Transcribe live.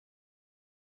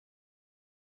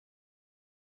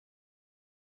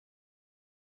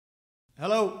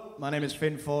Hello, my name is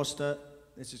Forster.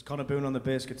 This is Boon on the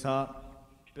bass guitar,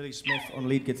 Billy Smith on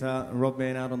lead guitar, and Robb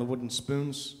Maynard on the wooden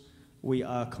spoons. We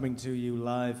are coming to you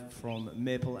live from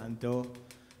Maple and Dough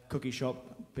cookie shop,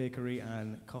 bakery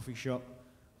and coffee shop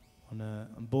on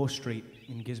Bow Street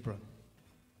in Guisborough.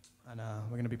 And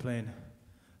we're going to be playing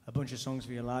a bunch of songs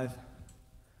for you live.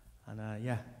 And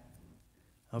yeah,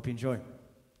 I hope you enjoy.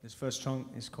 This first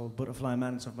song is called Butterfly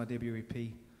Man. It's off my debut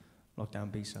EP,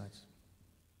 Lockdown B-Sides.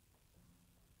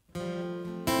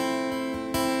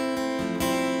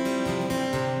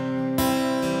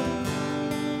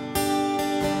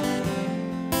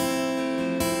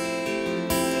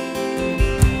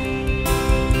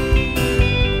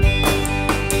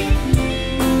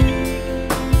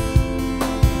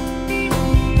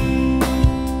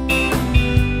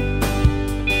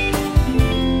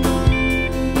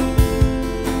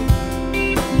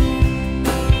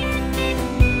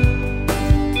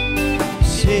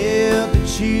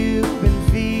 You've been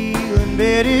feeling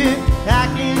better, I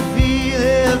can feel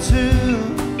it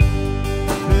too.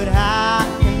 But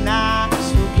how can I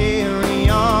still carry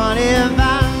on if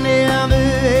I never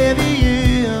have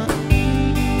you?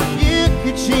 You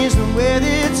could change the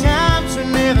weather, times will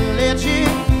never let you.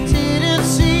 Didn't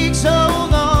seek so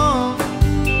long.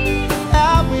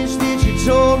 I wish that you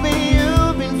told me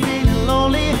you've been feeling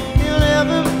lonely. You'll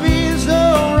never be so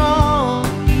wrong.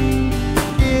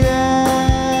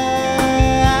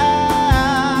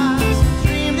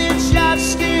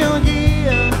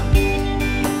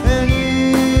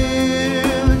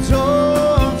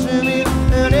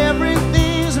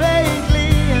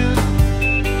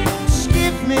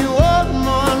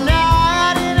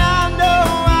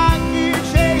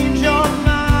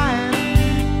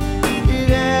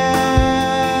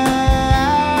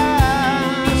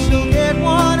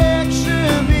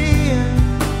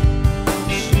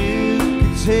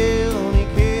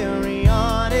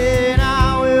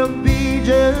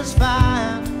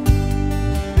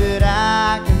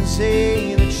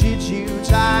 Say the shit you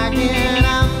talking,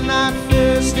 I'm not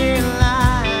first in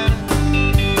line.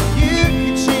 You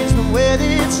could change the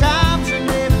weather, times will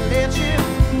never let you.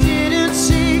 Didn't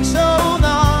seek so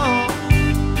long.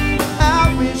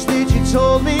 I wish that you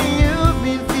told me you've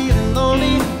been feeling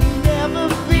lonely, never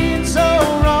been so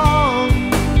wrong.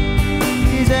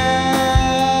 'Cause I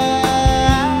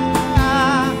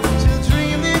still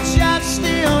dream that you're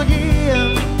still here.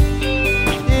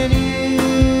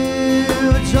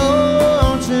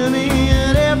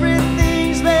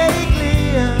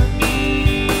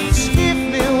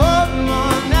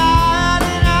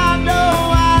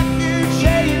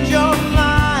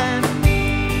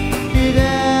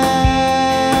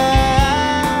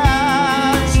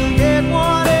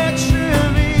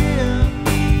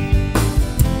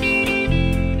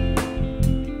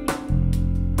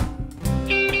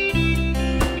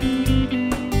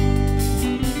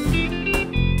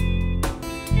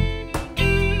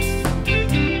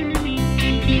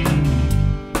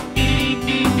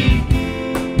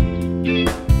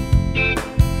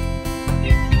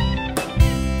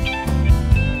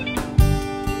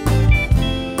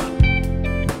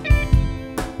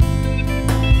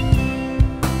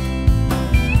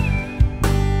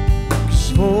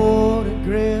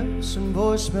 Photographs and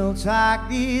voicemail talk,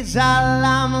 these all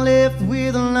I'm left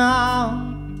with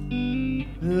now.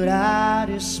 But I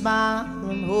just smile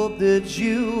and hope that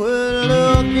you were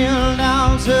looking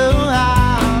down so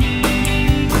high.